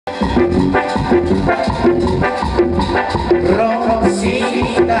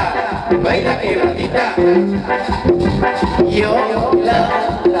Rosita, baila quebradita.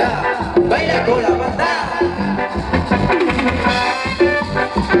 Yolanda, baila con la banda.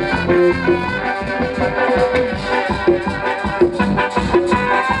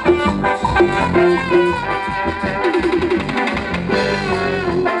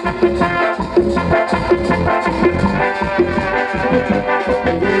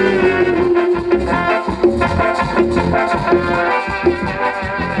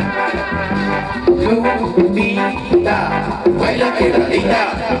 Lupita, baila quebradita.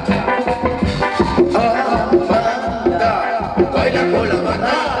 Amanda, baila con la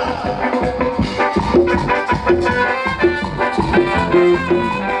banda.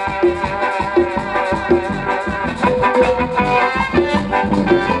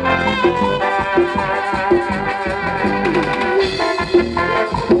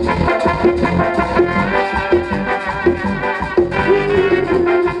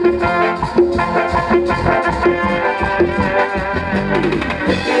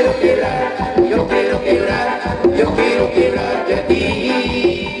 Yo quiero quebrarte a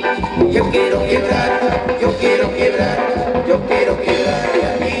ti. Yo quiero quebrar, yo quiero quebrar, yo quiero quebrarte a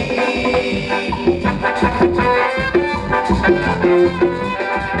ti.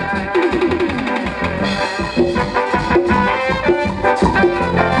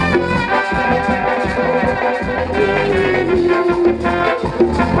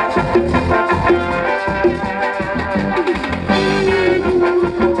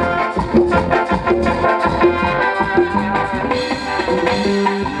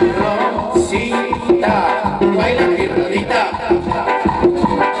 Rosita, baila quebradita.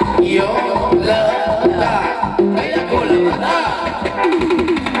 Yolanda, baila con la banda.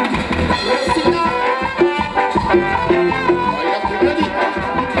 Rosita, baila quebradita.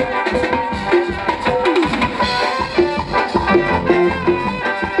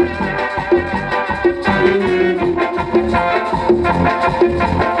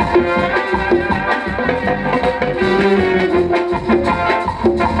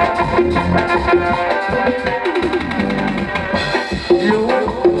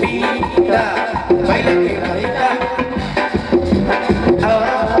 Lupita, baila quebradita.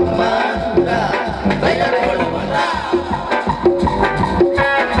 Amanda, baila con la banda.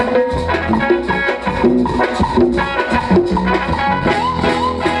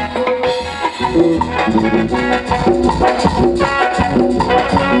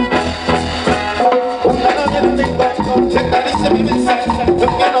 Una noche no te encuentro, se te dice mi mensaje. Lo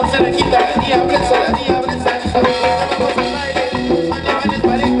que no se le quita, la niña presa, la niña presa. Vamos al baile, vale,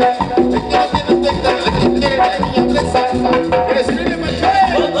 pareja. El que no tiene tecta, el que quiere la niña presa. ¿Quieres servirle manchón?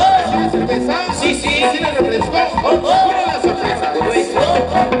 ¿Quieres cerveza? Sí. ¿Quieres refresco? Pura la sorpresa. Quiero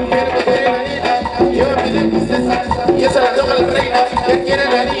que quiere la niña, yo me pide princesa. Y esa la toca la reina, que quiere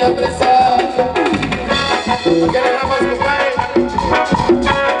la niña presa. ¿Qué le damos, compadre?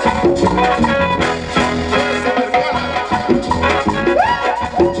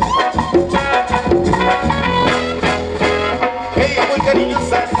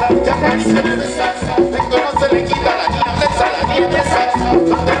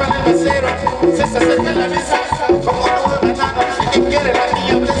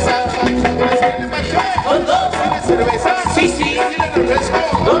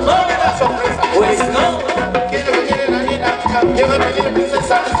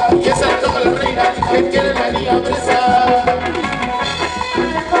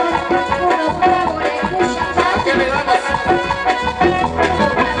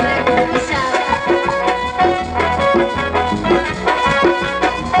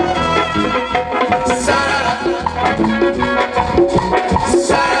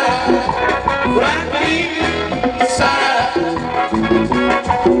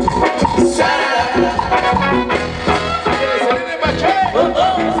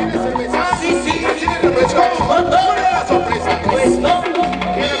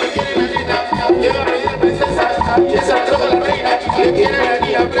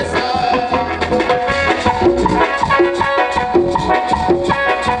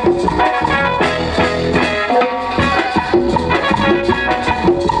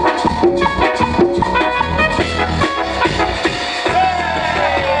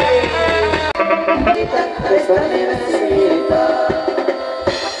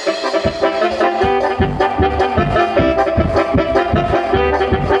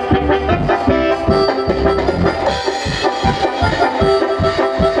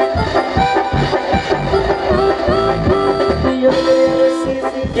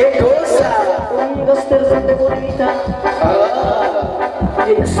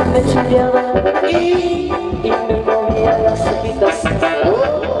 se me chimbeaba y me movía las cejitas. Y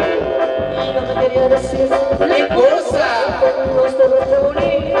no me quería decir ¡qué cosa! como los de la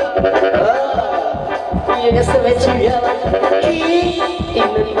reunía. Y ella se me chimbeaba y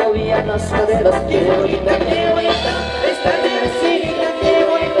me movía las caderas. ¡Qué bonita, qué bonita! Está mi vecina, qué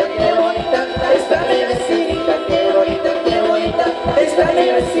bonita, qué bonita. Está mi vecina, qué bonita, qué bonita. Está mi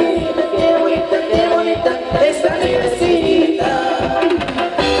vecina, qué bonita, qué bonita. Está mi vecina.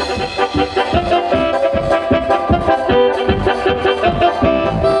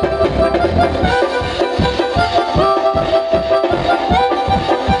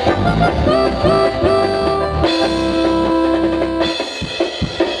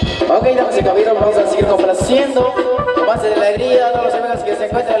 Ok, damas y caballeros, vamos a seguir complaciendo con más de alegría a todos los amigos que se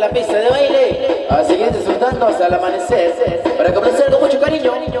encuentran en la pista de baile, a seguir disfrutando hasta el amanecer, para complacer con mucho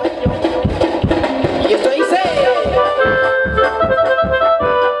cariño. Y esto dice...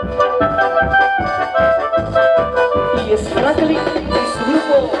 Y es Franklin y su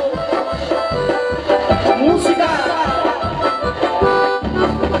grupo Música.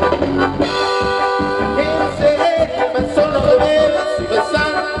 Quiero ser más solo de veras y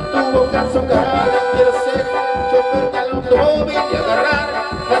besar tu boca azucarada. Quiero ser chofer del automóvil y agarrar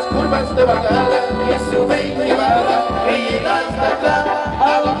las curvas de bajada que sube y que baja, que llega hasta acá,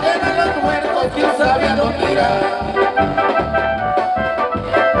 a donde van los muertos, quién sabe a dónde irá.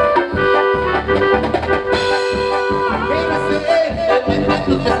 Quiero ser el mente en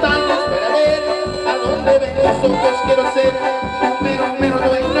tus pestañas para ver a dónde ven tus ojos. Quiero ser tu mero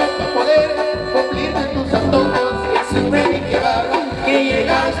dueño para poder cumplirte tus antojos. Que sube y que baja, que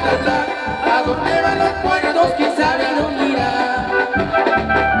llega hasta acá, a donde van los muertos, quién sabe a dónde irá.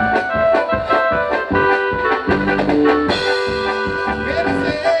 Quiero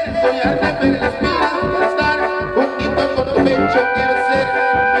ser soñarte en las pilas para estar juntito con tu pecho. Quiero ser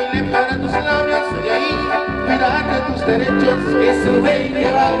milen para tus labios y de ahí cuidarte tus derechos. Que sube y que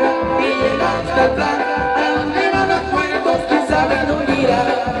baja, que llega hasta acá, a donde van los muertos, quién sabe a dónde irá.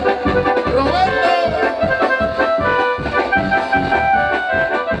 Roberto.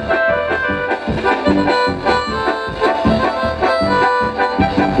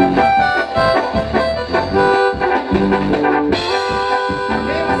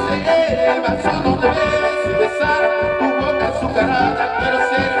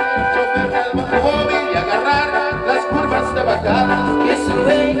 Que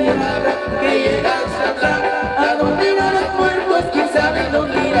sube y que baja, que llega hasta acá, a donde van los muertos, quién sabe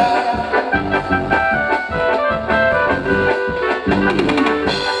dónde irá.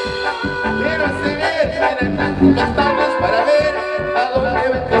 Quiero ser en tus pestañas para ver a dónde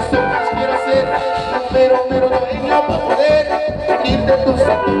ven tus ojos. Quiero ser un mero dueño para poder cumplirte tus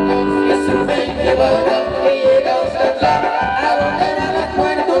antojos. Que sube y que baja, que llega hasta acá, a donde van los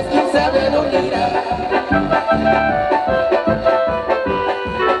muertos, quién sabe dónde irá.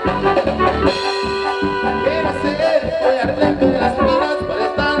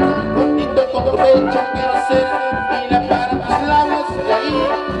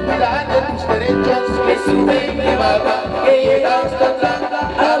 Que sube y que baja, que llega hasta acá,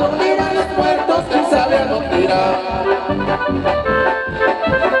 a donde van los muertos, quién sabe a dónde irá.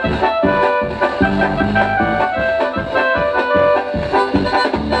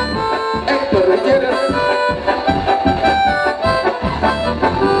 Héctor Villegas.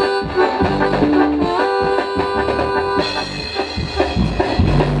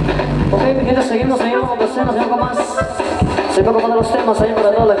 Ok, mi gente, seguimos complaciendo un poco más. Se toca uno de los temas ahí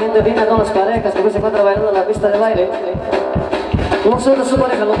para toda la gente linda, todas las parejas que se encuentran bailando en la pista de baile. Como suena su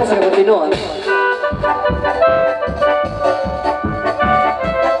pareja, lo que hace que continúa.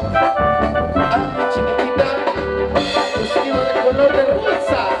 Ay, chiquitita, vestido de color de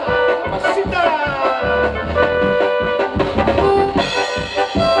rosa, masita.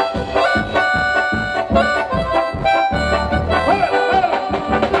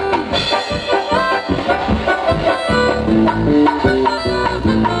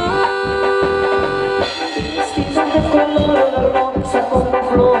 Vestida de color de rosa, con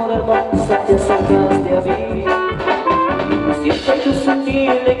flor hermosa te acercaste a mí. Siento tu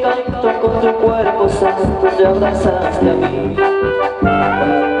sutil encanto, con tu cuerpo santo te abrazaste a mí.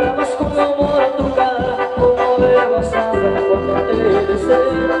 Palabras con amor a tu cara, como bebas agua cuando te besé.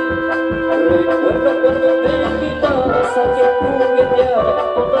 Recuerdo cuando me invitabas a que jugueteara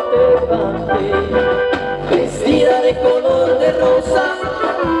cuando te canté. Vestida de color de rosa,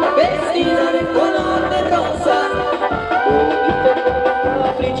 vestida de color de rosa, bonita como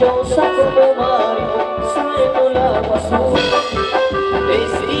caprichosa como mariposa en el agua azul.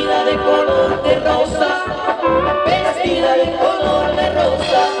 Vestida de color de rosa, vestida de color de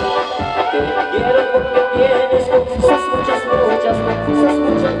rosa.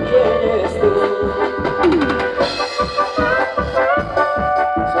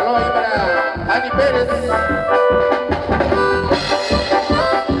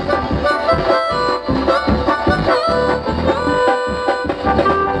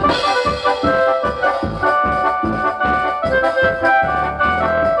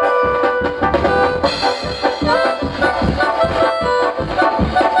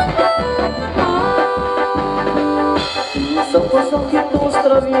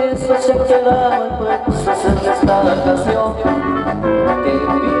 traviesos se quedaban presos en esta canción. Te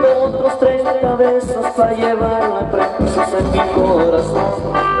pido otros 30 besos para llevarla presos en mi corazón.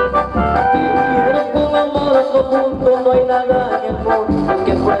 Te quiero con amor profundo, no hay nada en el mundo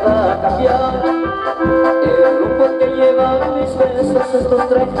que pueda cambiar el rumbo que llevan mis besos, estos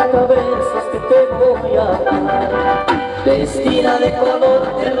 30 besos que te voy a dar. Vestida de color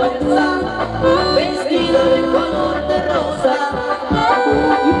de rosa, vestida de color de rosa,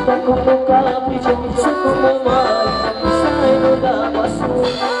 bonita como caprichosa, como mariposa en un agua azul.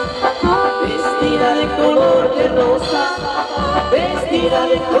 Vestida de color de rosa, vestida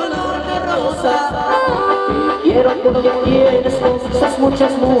de color de rosa, te quiero porque tienes cosas,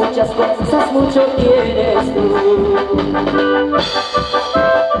 muchas, muchas cosas, mucho tienes tú.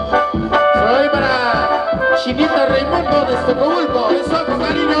 Soy para Chinita Raimundo de Estocobulco, eso con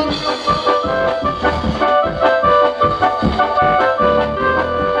cariño.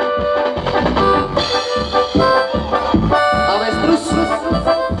 Avestruz.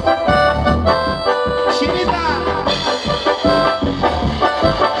 Chinita.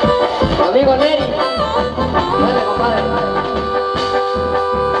 Amigo Neri, dale compadre.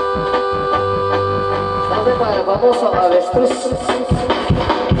 Estamos para el famoso avestruz.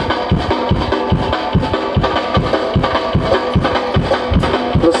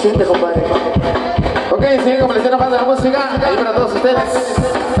 Lo siente, compadre. Ok, sigue como les decía, de la música, ahí para todos ustedes.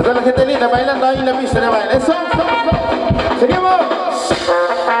 A toda la gente linda bailando ahí en la pista de baile. Eso. Seguimos.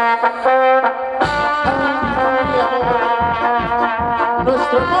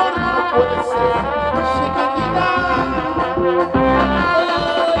 Nuestro amor no puede ser chiquitita.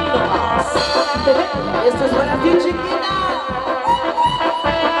 Esto es para ti, chiquita.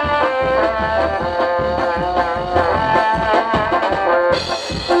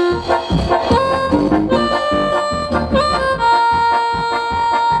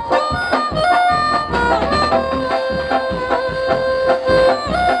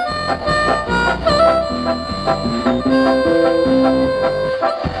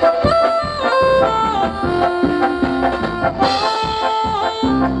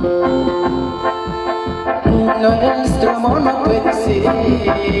 Nuestro amor no puede ser,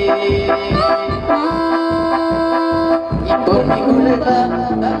 y por mi culpa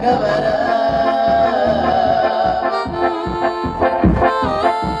acabará.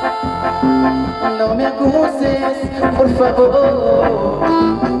 No me acuses, por favor.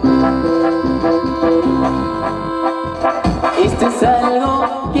 Esto es algo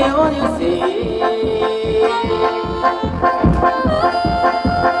que odio ser.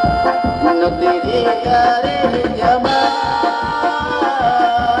 No te dejaré de amar.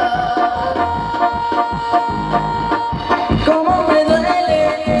 Cómo me duele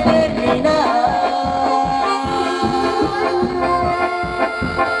terminar.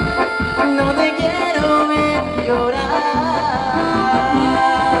 No te quiero ver llorar.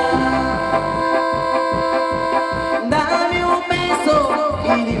 Dame un beso y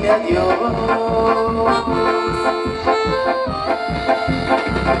dime adiós.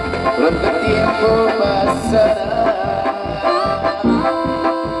 Pronto el tiempo pasará,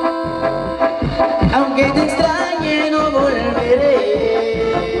 aunque te extrañe no volveré.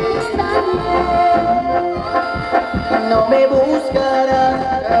 No me buscarás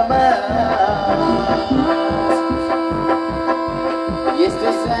jamás, y esto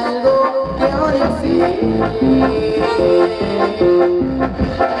es algo que odio sí.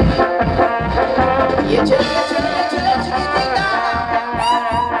 Y échale, chiquitita.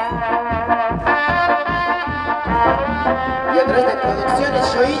 Y a través de Producciones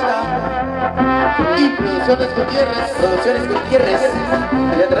Shoita Y Producciones Gutiérrez. Producciones Gutiérrez,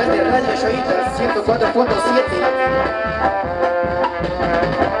 y a través de Radio Shoita 104.7.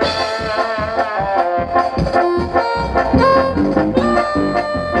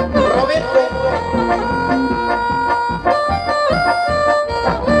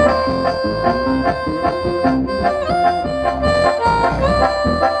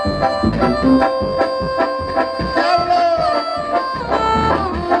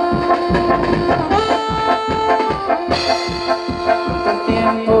 El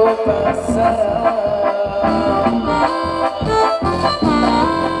tiempo pasará,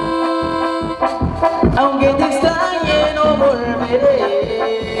 aunque te extrañe no volveré.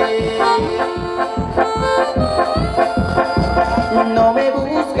 No me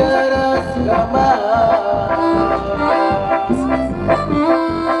buscarás jamás.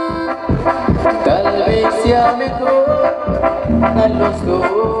 Tal vez sea mejor a los dos.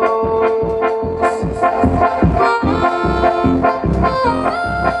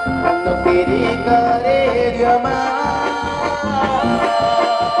 No te dejaré de amar.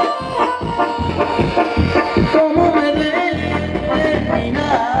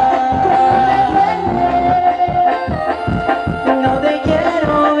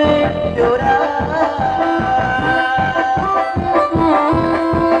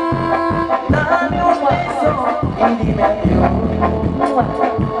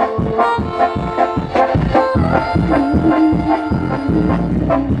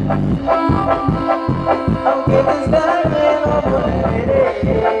 Aunque te extrañe no volveré.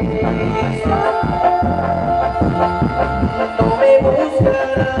 No me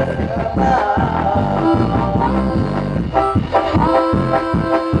buscarás jamás.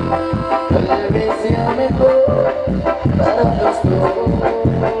 Tal vez sea mejor para los dos.